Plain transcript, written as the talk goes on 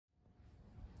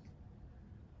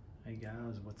Hey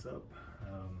guys, what's up?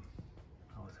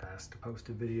 I was asked to post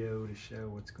a video to show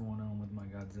what's going on with my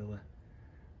Godzilla.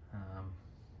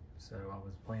 So I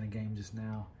was playing a game just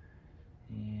now,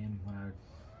 and when I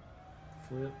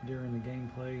flip during the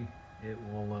gameplay, it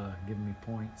will give me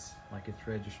points like it's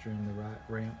registering the right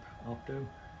ramp opto.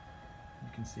 You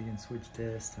can see in switch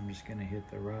test, I'm just gonna hit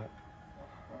the right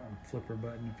flipper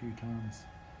button a few times.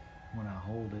 When I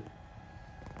hold it,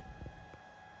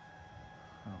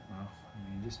 I don't know. I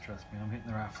mean, just trust me, I'm hitting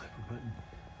the right flipper button.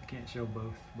 I can't show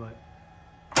both, but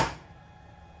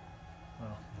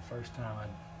well, the first time I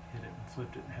hit it and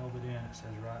flipped it and held it in, it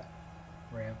says right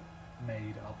ramp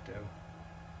made opto,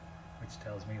 which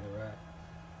tells me the right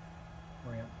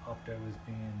ramp opto is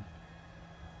being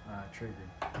triggered.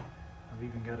 I've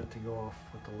even got it to go off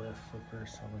with the left flipper,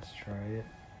 so let's try it.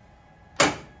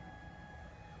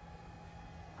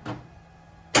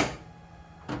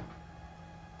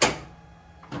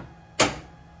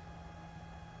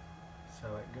 So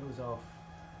it goes off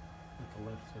with the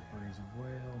left flipper as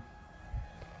well,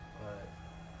 but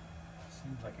it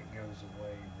seems like it goes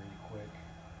away really quick.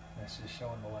 That's just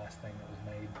showing the last thing that was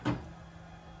made.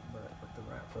 But with the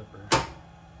right flipper,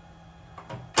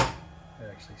 it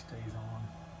actually stays on.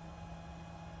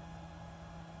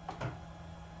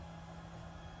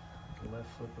 The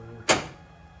left flipper,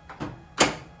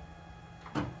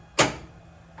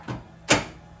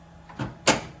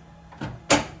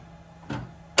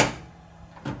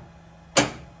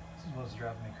 what's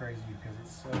driving me crazy because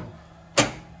it's so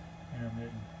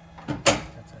intermittent.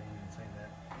 That's how you even say that.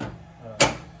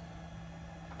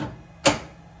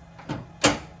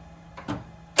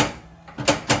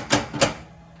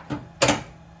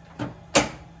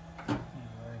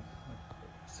 Anyway,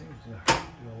 it seems to do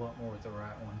a lot more with the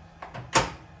right one.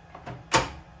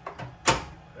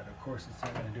 But of course it's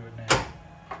not going to do it now.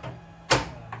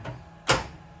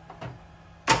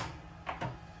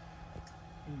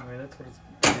 Anyway, that's what it's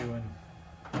doing.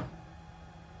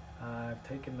 I've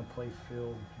taken the play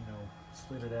field,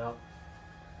 slid it out,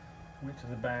 went to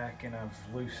the back, and I've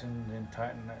loosened and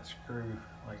tightened that screw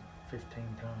like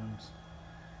 15 times.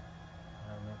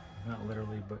 Not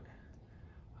literally, but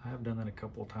I have done that a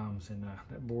couple of times, and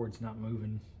that board's not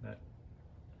moving. That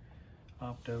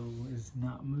opto is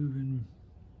not moving.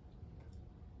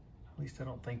 At least I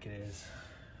don't think it is,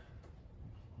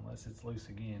 unless it's loose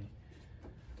again.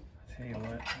 Tell you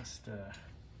what, let's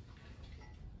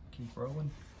keep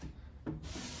rolling.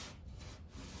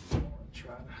 I'll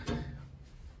try to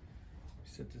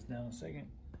set this down a second.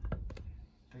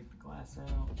 Take the glass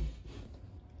out.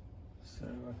 So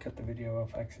I cut the video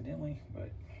off accidentally,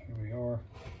 but here we are.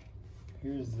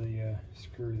 Here's the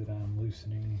screw that I'm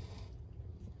loosening.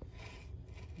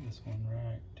 This one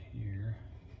right here.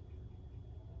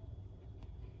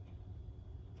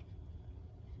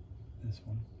 This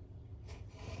one.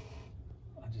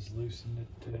 I just loosened it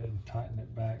and tightened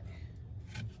it back.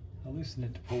 I loosened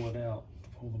it to pull it out, to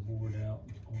pull the board out,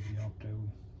 to pull the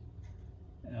opto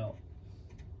out.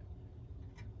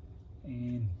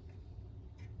 And,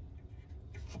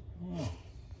 oh,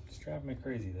 it's driving me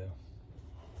crazy though.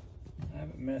 I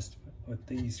haven't messed with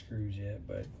these screws yet,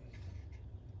 but you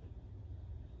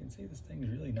can see this thing's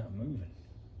really not moving.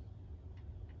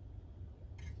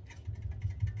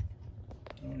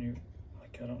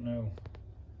 I don't know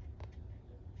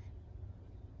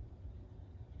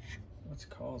what's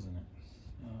causing it.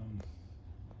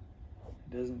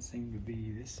 It doesn't seem to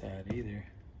be this side either.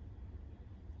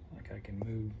 Like I can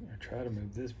move or try to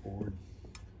move this board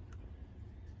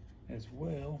as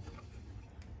well.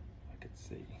 I could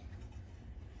see.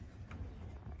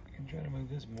 I can try to move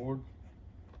this board.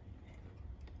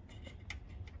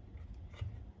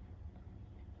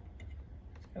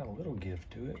 It's got a little give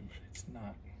to it, but it's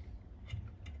not.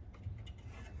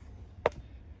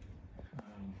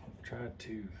 I've tried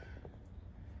to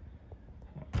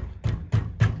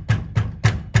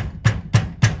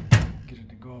get it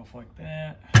to go off like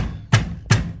that. I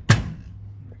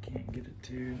can't get it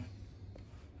to.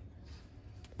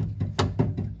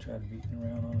 Tried beating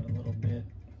around on it a little bit.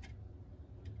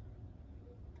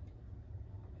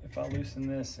 If I loosen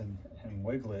this and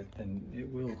wiggle it, then it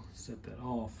will set that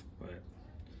off, but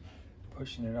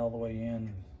pushing it all the way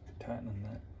in, tightening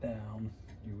that down,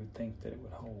 you would think that it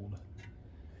would hold.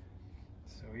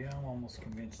 So yeah, I'm almost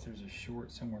convinced there's a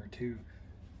short somewhere too.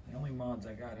 The only mods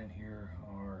I got in here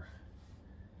are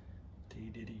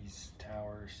diddy's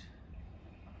towers.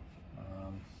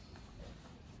 I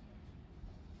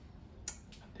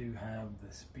do have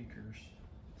the speaker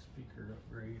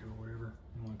upgrade or whatever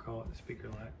you want to call it, the speaker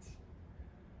lights.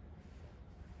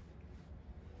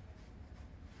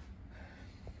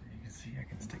 You can see I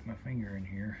can stick my finger in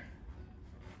here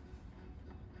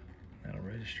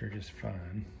That'll register just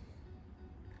fine.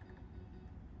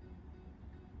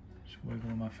 Just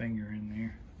wiggling my finger in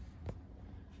there.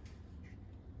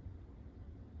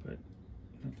 But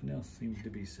nothing else seems to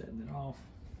be setting it off.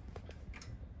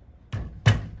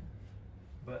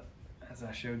 But as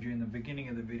I showed you in the beginning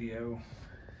of the video,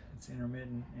 it's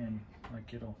intermittent and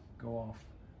like it'll go off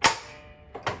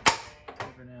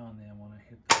every now and then when I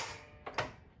hit the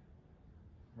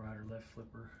right or left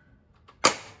flipper.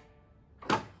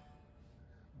 And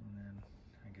then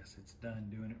I guess it's done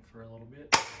doing it for a little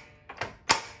bit.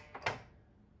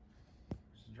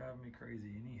 It's driving me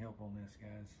crazy. Any help on this,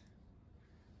 guys?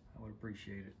 I would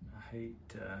appreciate it. I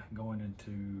hate going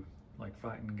into like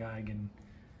fighting Geigen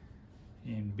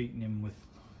and beating him with,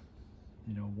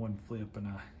 you know, one flip and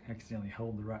I accidentally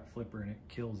hold the right flipper and it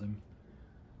kills him.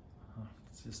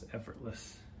 It's just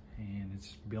effortless and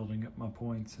it's building up my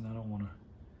points and I don't want to.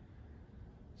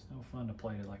 It's no fun to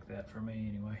play it like that for me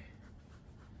anyway.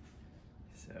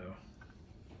 So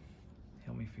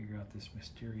help me figure out this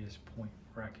mysterious point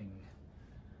racking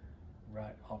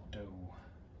right opto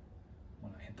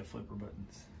when I hit the flipper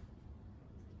buttons.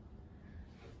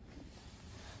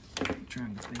 I'm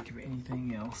trying to think of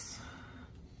anything else.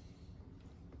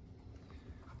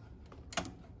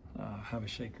 I have a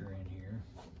shaker in here.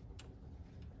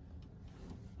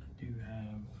 I do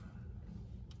have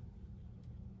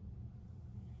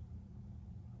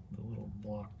the little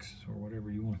blocks or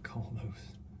whatever you want to call those.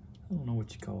 I don't know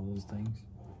what you call those things,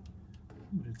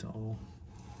 but it's all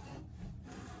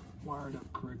wired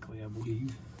up correctly, I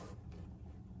believe.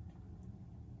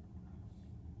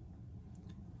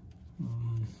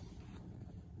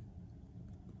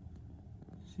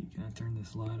 See, can I turn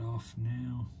this light off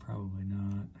now? Probably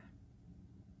not.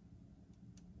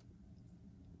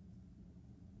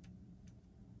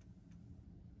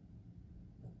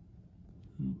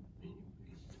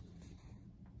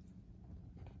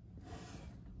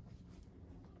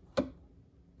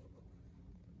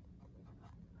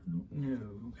 No,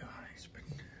 guys, but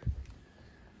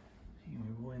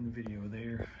anyway, we'll end the video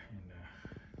there and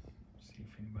see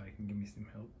if anybody can give me some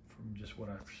help from just what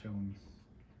I've shown you.